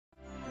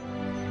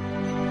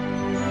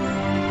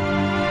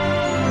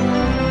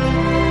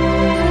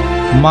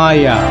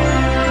माया,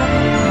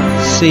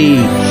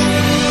 says,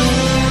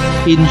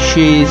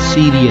 इनशे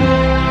serial,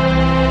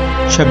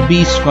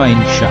 26वां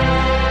इंशा।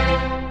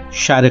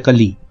 Shariq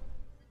Ali.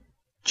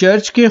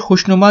 Church के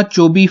खुशनुमा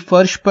चोबी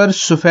फर्श पर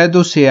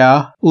सफेदो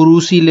स्याह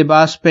उरूसी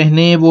लिबास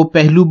पहने वो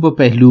पहलू ब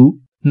पहलू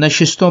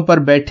नशिस्तों पर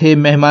बैठे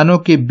मेहमानों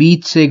के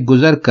बीच से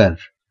गुजरकर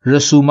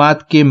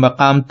रसूमात के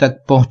मकाम तक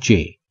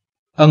पहुंचे।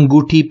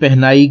 अंगूठी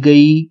पहनाई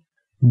गई,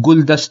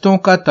 गुलदस्तों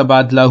का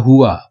तबादला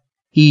हुआ।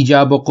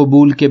 ईजाब व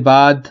कबूल के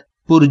बाद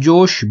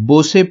पुरजोश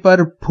बोसे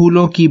पर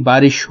फूलों की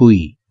बारिश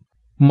हुई।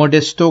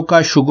 मोडेस्टो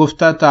का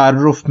शुगुफ्ता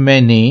तारुफ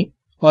मैंने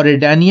और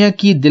एडानिया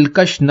की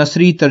दिलकश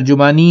नसरी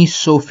तर्जुमानी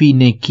सोफी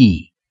ने की।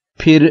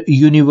 फिर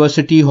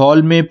यूनिवर्सिटी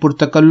हॉल में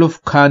पुरतकल्लुफ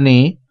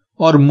खाने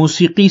और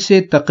मूसीकी से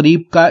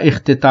तकरीब का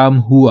इख्तिताम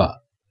हुआ।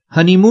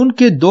 हनीमून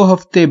के 2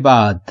 हफ्ते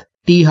बाद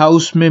टी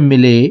हाउस में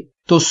मिले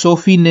तो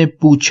सोफी ने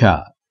पूछा,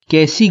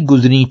 कैसी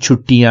गुजरी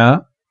छुट्टियां?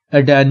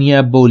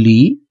 एडानिया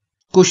बोली,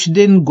 कुछ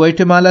दिन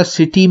ग्वाटेमाला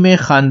सिटी में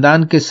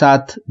खानदान के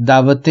साथ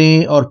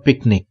दावतें और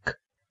पिकनिक।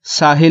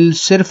 साहिल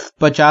सिर्फ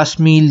 50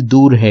 मील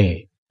दूर है।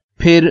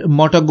 फिर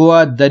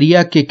मोटागुआ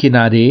दरिया के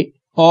किनारे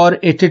और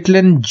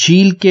एटिटलन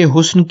झील के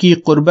हुस्न की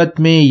कुर्बत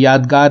में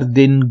यादगार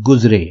दिन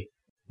गुजरे।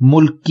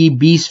 मुल्क की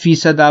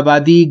 20%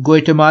 आबादी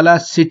ग्वाटेमाला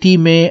सिटी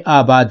में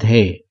आबाद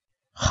है।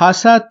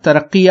 खासा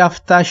तरक्की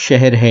याफ्ता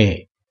शहर है।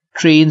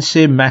 ट्रेन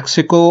से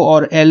मैक्सिको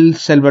और एल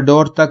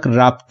सेल्वाडोर तक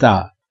राब्ता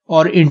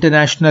और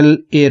इंटरनेशनल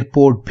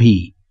एयरपोर्ट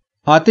भी।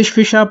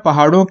 आतिशफिशा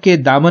पहाड़ों के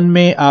दामन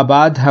में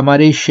आबाद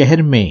हमारे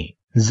शहर में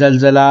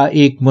जलजला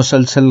एक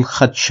मुसलसल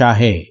खदशा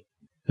है।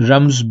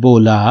 रम्ज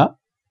बोला,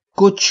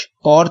 कुछ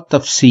और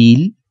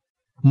तफसील?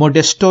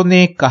 मोडेस्टो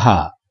ने कहा,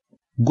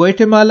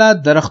 ग्वाटेमाला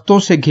दरख्तों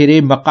से घिरे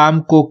मकाम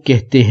को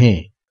कहते हैं।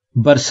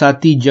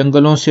 बरसाती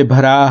जंगलों से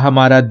भरा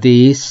हमारा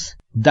देश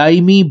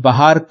दायमी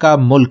बहार का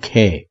मुल्क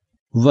है।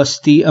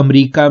 वस्ती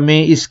अमरीका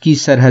में इसकी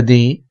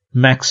सरहदें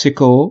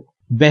मैक्सिको,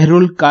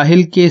 बहरुल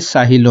काहिल के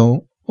साहिलों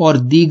और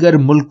दीगर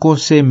मुल्कों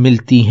से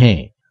मिलती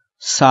हैं।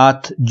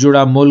 साथ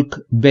जुड़ा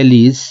मुल्क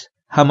बेलीज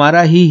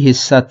हमारा ही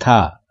हिस्सा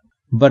था।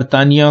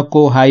 बरतानिया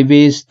को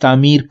हाईवेज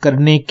तामीर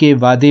करने के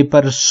वादे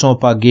पर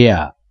सौंपा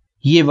गया।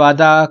 ये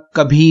वादा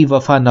कभी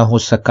वफा न हो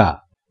सका।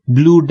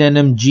 ब्लू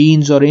डेनिम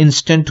जीन्स और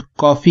इंस्टेंट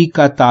कॉफी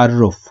का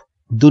तारुफ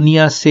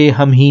दुनिया से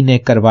हम ही ने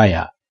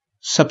करवाया।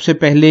 सबसे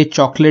पहले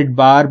चॉकलेट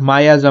बार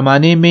माया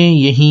जमाने में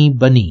यहीं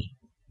बनी।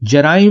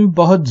 जराइम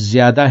बहुत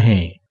ज्यादा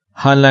हैं,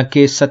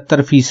 हालांकि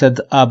 70%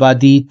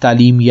 आबादी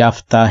तालीम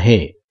याफ्ता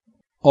है।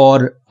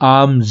 और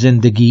आम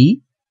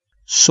जिंदगी?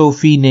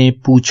 सोफी ने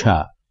पूछा।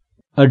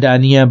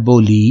 एडानिया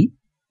बोली,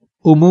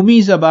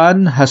 उमूमी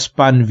जबान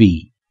हस्पानवी,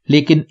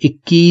 लेकिन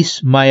 21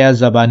 माया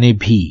जबानें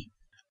भी।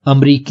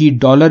 अमरीकी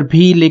डॉलर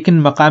भी, लेकिन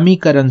मकामी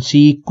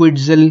करेंसी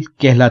क्विट्जल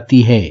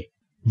कहलाती है,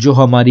 जो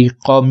हमारी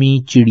कौमी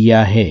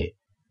चिड़िया है।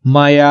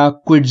 माया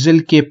क्विट्जल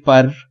के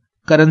पर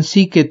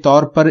करेंसी के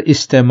तौर पर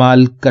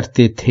इस्तेमाल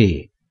करते थे।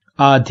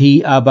 आधी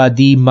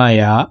आबादी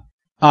माया,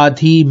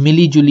 आधी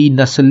मिली जुली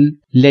नस्ल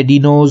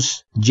लेडिनोज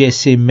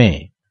जैसे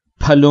मैं।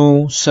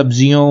 फलों,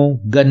 सब्जियों,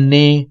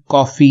 गन्ने,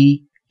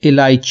 कॉफी,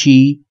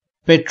 इलायची,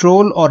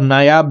 पेट्रोल और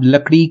नायाब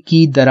लकड़ी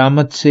की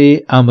दरामद से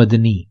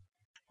आमदनी।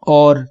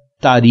 और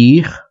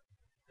तारीख?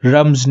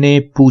 रम्ज ने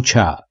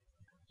पूछा।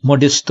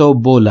 मोडेस्टो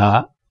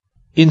बोला,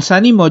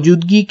 इंसानी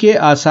मौजूदगी के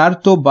आसार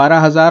तो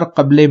 12,000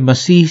 कब्ले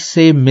मसीह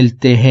से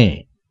मिलते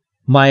हैं।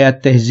 माया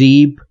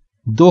तहजीब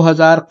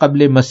 2000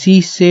 कब्ले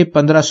मसीह से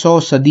 1500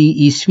 सदी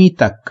ईस्वी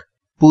तक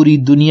पूरी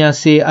दुनिया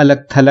से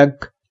अलग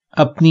थलग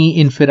अपनी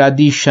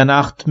इनफरादी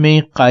शनाख्त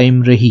में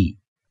कायम रही।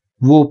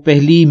 वो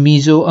पहली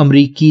मीजो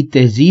अमरीकी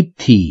तहजीब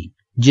थी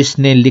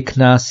जिसने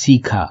लिखना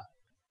सीखा,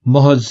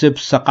 महज़्ज़ब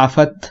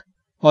सकाफत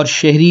और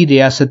शहरी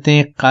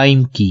रियासतें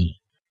कायम की,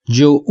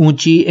 जो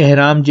ऊंची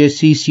एहराम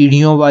जैसी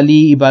सीढ़ियों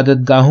वाली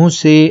इबादतगाहों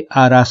से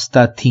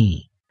आरास्ता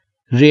थीं।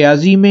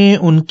 रियाजी में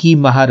उनकी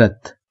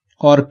महारत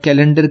और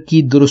कैलेंडर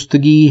की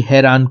दुरुस्तगी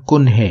हैरान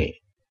कुन है।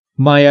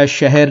 माया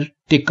शहर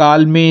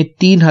टिकाल में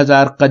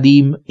 3000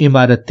 कदीम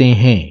इमारतें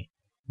हैं,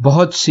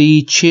 बहुत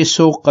सी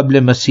 600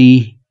 कब्ल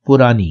मसीह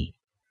पुरानी।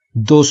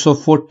 200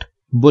 फुट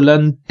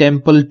बुलंद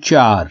टेम्पल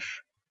 4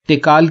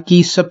 टिकाल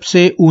की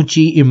सबसे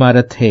ऊंची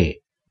इमारत है।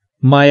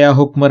 माया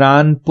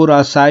हुक्मरान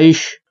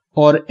पुरासाइश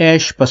और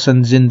ऐश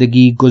पसंद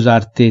जिंदगी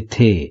गुजारते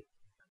थे।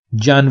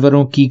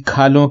 जानवरों की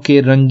खालों के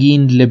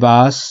रंगीन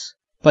लिबास,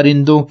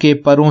 परिंदों के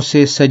परों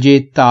से सजे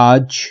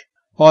ताज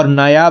और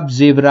नायाब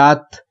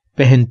जेवरात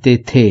पहनते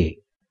थे।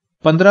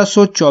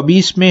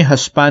 1524 में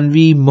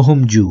हस्पानवी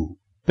मुहिमजू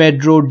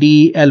पेड्रो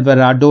डी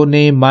एल्वराडो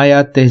ने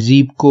माया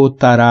तहजीब को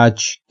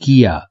ताराज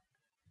किया।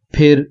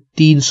 फिर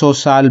 300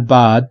 साल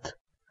बाद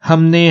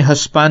हमने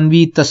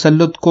हस्पानवी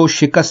तसल्लुत को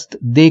शिकस्त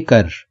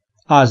देकर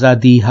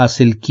आजादी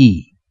हासिल की।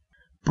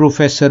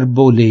 प्रोफेसर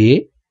बोले,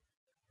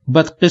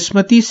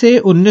 बदकिस्मती से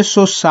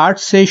 1960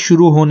 से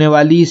शुरू होने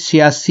वाली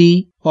सियासी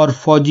और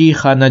फौजी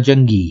खाना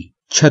जंगी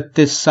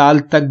 36 साल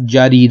तक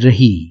जारी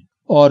रही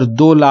और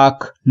 2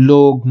 लाख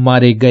लोग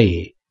मारे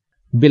गए।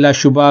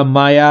 बिलाशुबा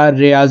माया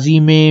रियाजी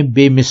में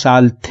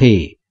बेमिसाल थे।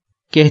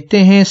 कहते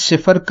हैं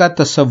सिफर का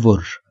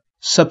तसव्वुर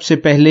سب سے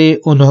پہلے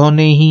انہوں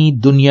نے ہی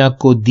دنیا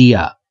کو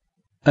دیا۔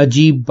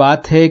 عجیب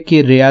بات ہے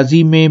کہ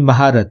ریاضی میں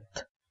مہارت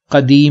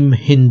قدیم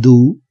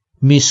ہندو،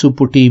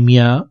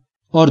 میسوپوٹیمیا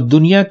اور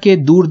دنیا کے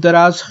دور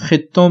دراز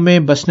خطوں میں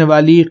بسنے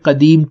والی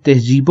قدیم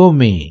تہذیبوں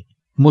میں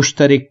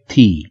مشترک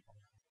تھی۔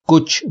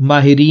 کچھ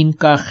ماہرین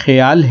کا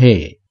خیال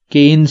ہے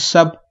کہ ان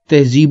سب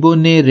تہذیبوں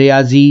نے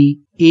ریاضی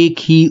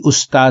ایک ہی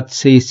استاد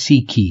سے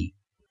سیکھی۔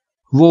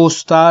 وہ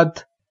استاد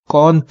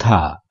کون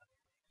تھا؟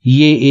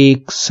 یہ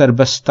ایک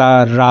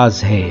سربستہ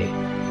راز ہے۔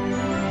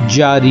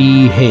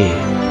 جاری ہے۔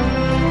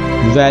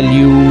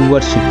 ویلیو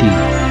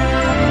ورسٹی،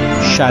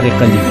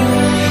 شارق علی۔